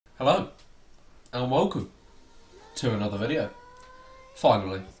Hello and welcome to another video.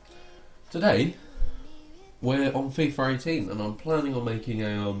 Finally, today we're on FIFA 18 and I'm planning on making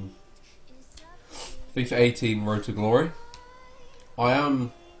a FIFA 18 Road to Glory. I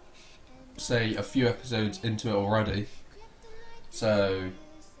am, say, a few episodes into it already, so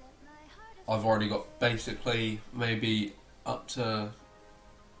I've already got basically maybe up to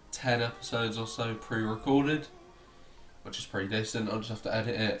 10 episodes or so pre-recorded, which is pretty decent. I'll just have to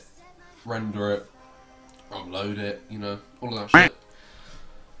edit it, render it, upload it, you know, all of that shit.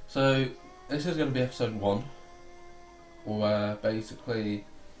 So this is going to be episode 1, where basically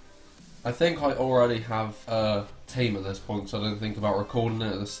I think I already have a team at this point, so I didn't think about recording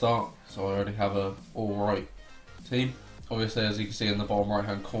it at the start, so I already have a alright team. Obviously, as you can see in the bottom right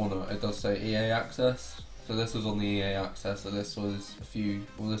hand corner, it does say EA Access. So this was on the EA Access, so this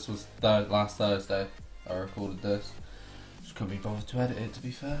was last Thursday I recorded this. Just couldn't be bothered to edit it, to be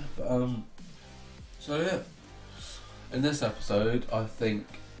fair. But so yeah, in this episode, I think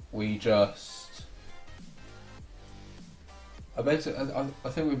we just, I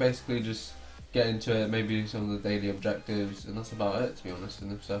think we basically just get into it, maybe do some of the daily objectives, and that's about it, to be honest,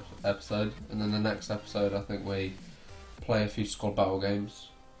 in this episode. And then the next episode, I think we play a few squad battle games,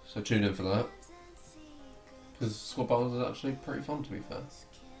 so tune in for that, because squad battles is actually pretty fun, to be fair.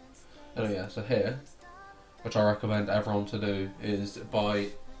 Anyway, yeah, so here, which I recommend everyone to do, is buy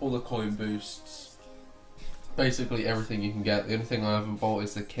all the coin boosts, basically everything you can get. The only thing I haven't bought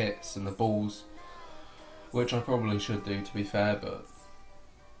is the kits and the balls, which I probably should do, to be fair, but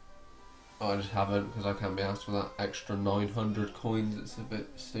I just haven't, because I can't be asked for that extra 900 coins. It's a bit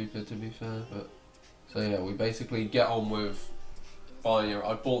stupid, to be fair. But so yeah, we basically get on with buying.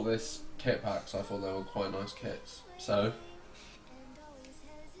 I bought this kit pack, so I thought they were quite nice kits. So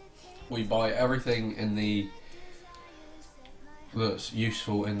we buy everything in that's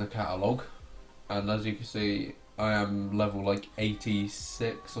useful in the catalogue, and as you can see, I am level like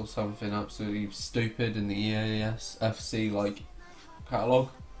 86 or something, absolutely stupid, in the EAS FC like catalogue,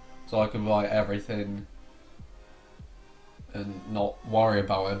 so I can buy everything and not worry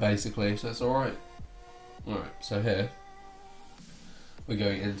about it, basically, so it's alright. Alright, so here we're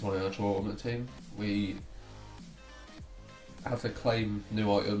going into my actual ultimate team. We have to claim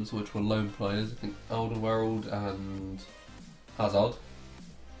new items, which were loan players. I think Alderweireld and Hazard.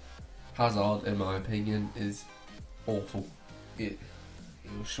 Hazard, in my opinion, is awful. It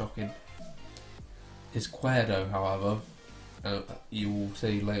was shocking. His Cuerdo, however, you will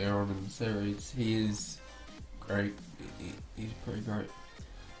see later on in the series, he is great. He's pretty great.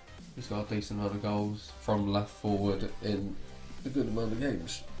 He's got a decent amount of goals from left forward in a good amount of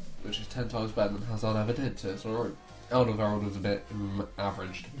games, which is 10 times better than Hazard ever did, so it's alright. Alderweireld was a bit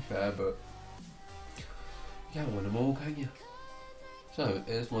average, to be fair, but you can't win them all, can you? So,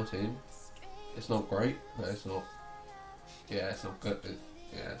 here's my team. It's not great. No, it's not. Yeah, it's not good.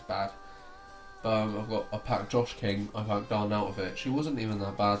 Yeah, it's bad. But I packed Josh King. I packed Darnautovic. He wasn't even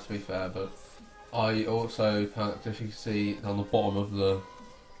that bad, to be fair, but I also packed, if you can see on the bottom of the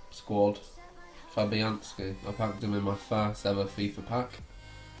squad, Fabianski. I packed him in my first ever FIFA pack.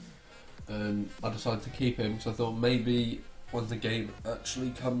 And I decided to keep him, so I thought maybe when the game actually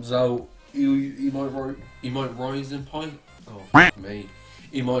comes out, he might rise in price. Oh, fuck me.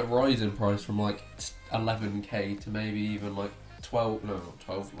 He might rise in price from like 11k to maybe even like 12, no not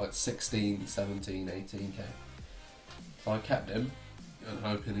 12, like 16, 17, 18k. So I kept him, and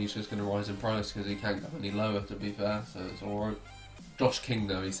hoping he's just going to rise in price, because he can't go any lower, to be fair, so it's alright. Josh King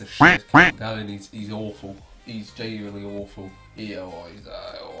though, he's a shit going, he's awful. He's genuinely awful. He's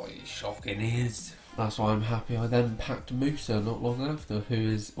shocking, he is. That's why I'm happy I then packed Musa not long after, who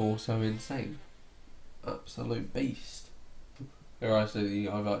is also insane. Absolute beast. Here I see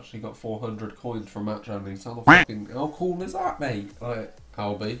I've actually got 400 coins from match earnings. How cool is that, mate? Like,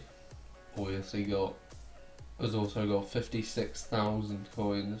 Albie, obviously has also got 56,000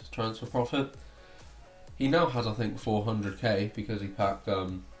 coins transfer profit. He now has, I think, 400k, because he packed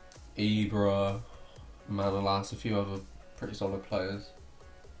Ibra, Manolas, a few other pretty solid players.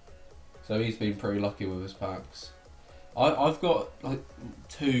 So he's been pretty lucky with his packs. I've got like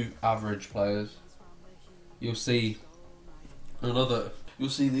 2 average players. You'll see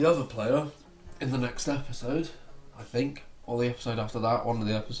the other player in the next episode, I think, or the episode after that, one of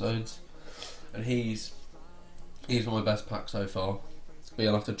the episodes, and he's my best pack so far. But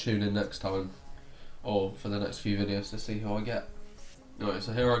you'll have to tune in next time, or for the next few videos, to see who I get. Alright,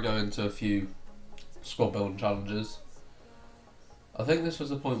 so here I go into a few squad building challenges. I think this was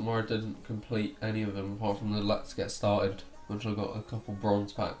the point where I didn't complete any of them apart from the Let's Get Started, which I got a couple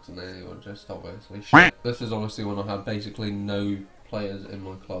bronze packs and they were just obviously shit. This is obviously when I had basically no players in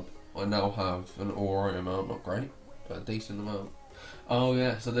my club. I now have an alright amount, not great, but a decent amount. Oh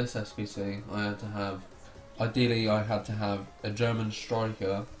yeah, so this SBC, I had to have, ideally I had to have a German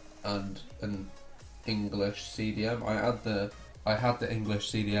striker and an English CDM. I had the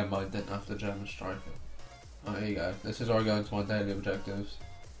English CDM, but I didn't have the German striker. Oh, there you go. This is where I go into my daily objectives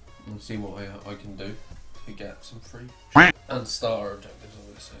and see what I can do to get some free and starter objectives,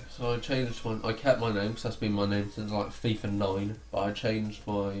 obviously. So I changed I kept my name because that's been my name since like FIFA 9, but I changed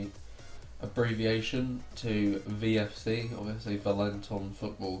my abbreviation to VFC, obviously Valenton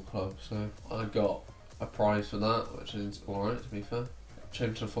Football Club. So I got a prize for that, which is alright to be fair.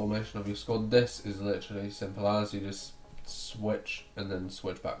 Change the formation of your squad. This is literally simple as you just switch and then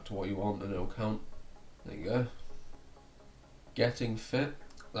switch back to what you want and it'll count. There you go. Getting fit.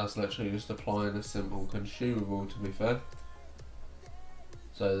 That's literally just applying a simple consumable, to be fair.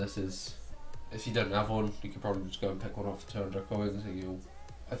 So this is, if you don't have one, you could probably just go and pick one off for 200 coins and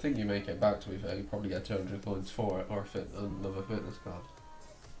I think you make it back, to be fair. You probably get 200 coins for it, or another fitness card.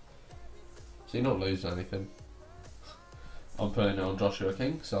 So you're not losing anything. I'm putting it on Joshua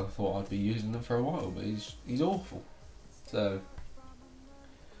King, so I thought I'd be using him for a while, but he's awful. So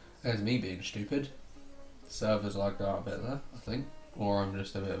there's me being stupid. Servers like that a bit there, I think. Or I'm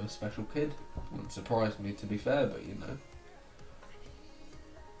just a bit of a special kid. Wouldn't surprise me, to be fair, but you know.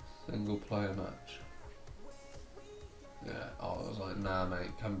 Single player match. Yeah, I was like, nah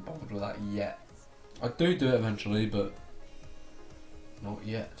mate, can't be bothered with that yet. I do it eventually, but not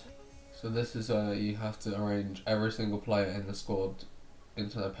yet. So this is you have to arrange every single player in the squad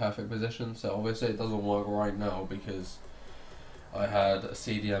into their perfect position. So obviously it doesn't work right now because I had a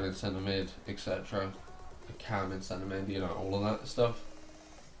CDM in centre mid, etc. A cam in centre mid, you know, all of that stuff.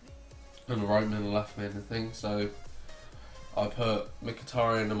 And a right mid and left mid and things. So I put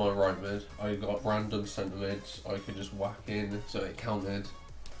Mkhitaryan in my right mid. I got random centre mids I could just whack in, so it counted.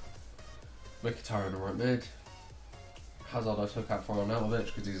 Mkhitaryan in right mid. Hazard I took out for Arnautovic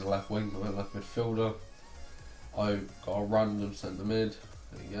because he's a left wing, I'm a left midfielder. I got a random centre mid.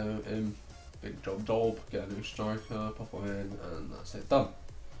 There you go, him. Big job, get a new striker, pop him in, and that's it, done.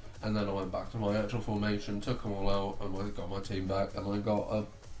 And then I went back to my actual formation, took them all out, and I got my team back, and I got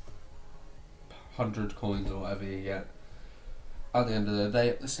 100 coins or whatever you get. At the end of the day,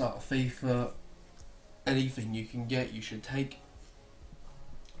 at the start of FIFA, anything you can get, you should take.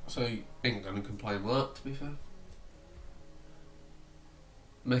 So you ain't gonna complain with that, to be fair.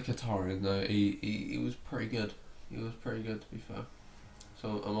 Mkhitaryan though, he was pretty good. He was pretty good, to be fair.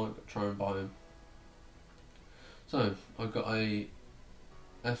 So I might try and buy him. So I got a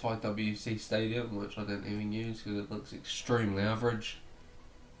FIWC Stadium, which I didn't even use because it looks extremely average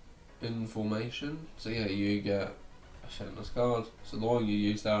in formation. So yeah, you get a fitness card. So the one you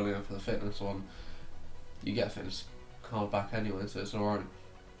used earlier for the fitness one, you get a fitness card back anyway, so it's alright.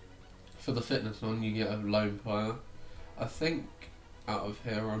 For the fitness one, you get a lone player. I think out of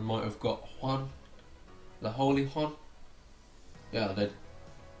here I might have got Juan, the Holy Juan. Yeah, I did.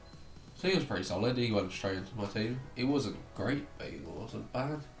 So he was pretty solid. He went straight into my team. He wasn't great, but he wasn't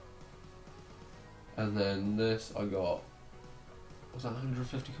bad. And then this I got, was that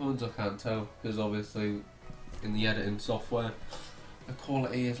 150 coins? I can't tell because obviously in the editing software the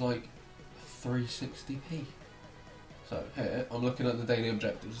quality is like 360p. So here I'm looking at the daily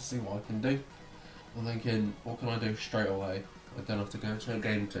objectives to see what I can do. I'm thinking, what can I do straight away? I don't have to go to a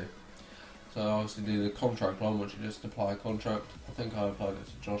game to. So I obviously do the contract one, which you just apply a contract. I think I applied it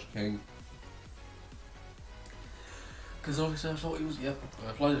to Josh King. Because obviously I thought he was, yep,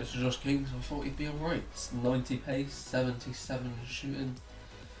 I applied it to Josh King, so I thought he'd be alright. It's 90 pace, 77 shooting.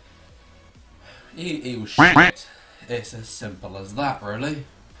 He was shit. It's as simple as that, really.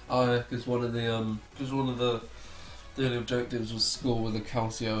 Because one of the daily objectives was score with a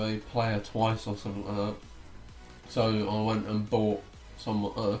Calcio A player twice or something like that. So I went and bought some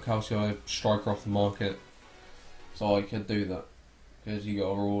Calcio striker off the market so I could do that because you got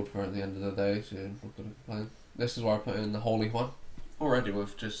a reward for it at the end of the day, so you're not going to complain. This is where I put in the Holy One. Already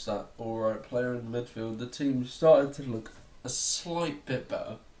with just that alright player in the midfield, the team started to look a slight bit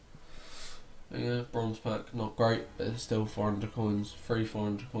better. Yeah, bronze pack, not great, but it's still 400 coins, free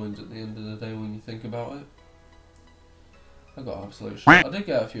 400 coins at the end of the day when you think about it. I got absolute shit. I did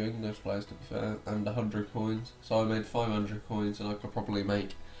get a few English players, to be fair, and 100 coins. So I made 500 coins and I could probably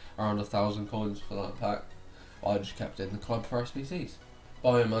make around 1,000 coins for that pack. I just kept it in the club for SBCs.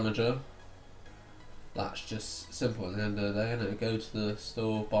 Buy a manager. That's just simple at the end of the day, innit? Go to the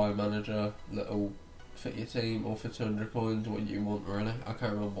store, buy a manager that'll fit your team, or for 200 coins, what you want really. I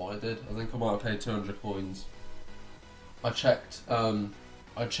can't remember what I did. I think I might have paid 200 coins. I checked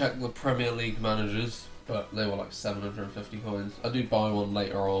the Premier League managers, but they were like 750 coins. I do buy one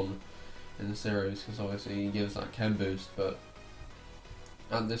later on in the series because obviously he gives that chem boost, but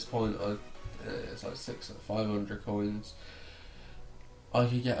at this point it's like 500 coins. I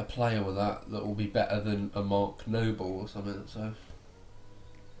could get a player with that will be better than a Mark Noble or something, so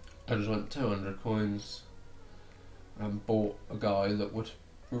I just went 200 coins and bought a guy that would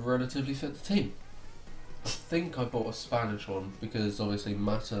relatively fit the team. I think I bought a Spanish one because obviously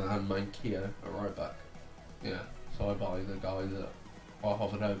Mata and Manquillo are right back. Yeah, so I buy the guy that I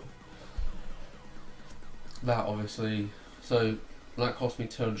hovered over. That obviously, so that cost me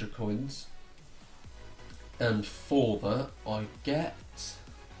 200 coins, and for that I get.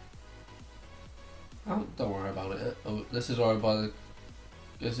 Oh, don't worry about it. Oh, this is where I buy the.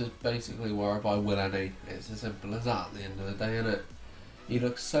 This is basically where I buy WillNe. It's as simple as that at the end of the day, isn't it? He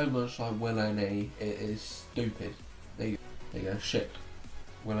looks so much like WillNe, it is stupid. There you go, shit.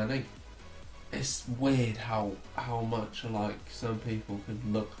 WillNe. It's weird how much like some people can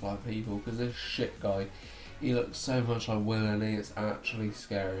look like people, because this shit guy, he looks so much like WillNe, it's actually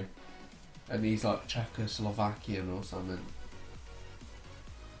scary. And he's like Czechoslovakian or something.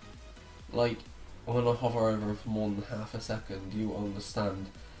 Like, when I hover over him for more than half a second, you understand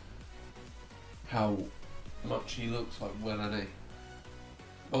how much he looks like WillNe.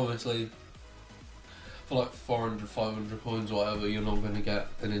 Obviously, for like 400, 500 coins or whatever, you're not going to get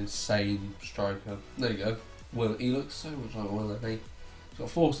an insane striker. There you go. He looks so much like WillNe. He's got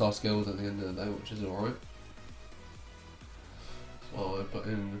 4-star skills at the end of the day, which is alright. So I put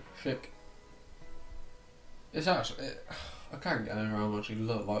in Schick. It's actually... I can't get over how much he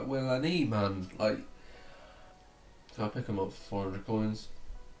looked like WillNe, man. Like, so I pick him up for 400 coins.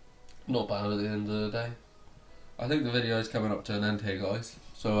 Not bad at the end of the day. I think the video is coming up to an end here, guys.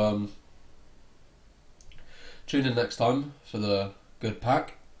 So, tune in next time for the good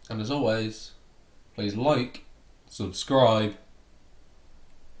pack. And as always, please like, subscribe,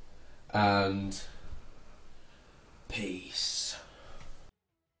 and peace.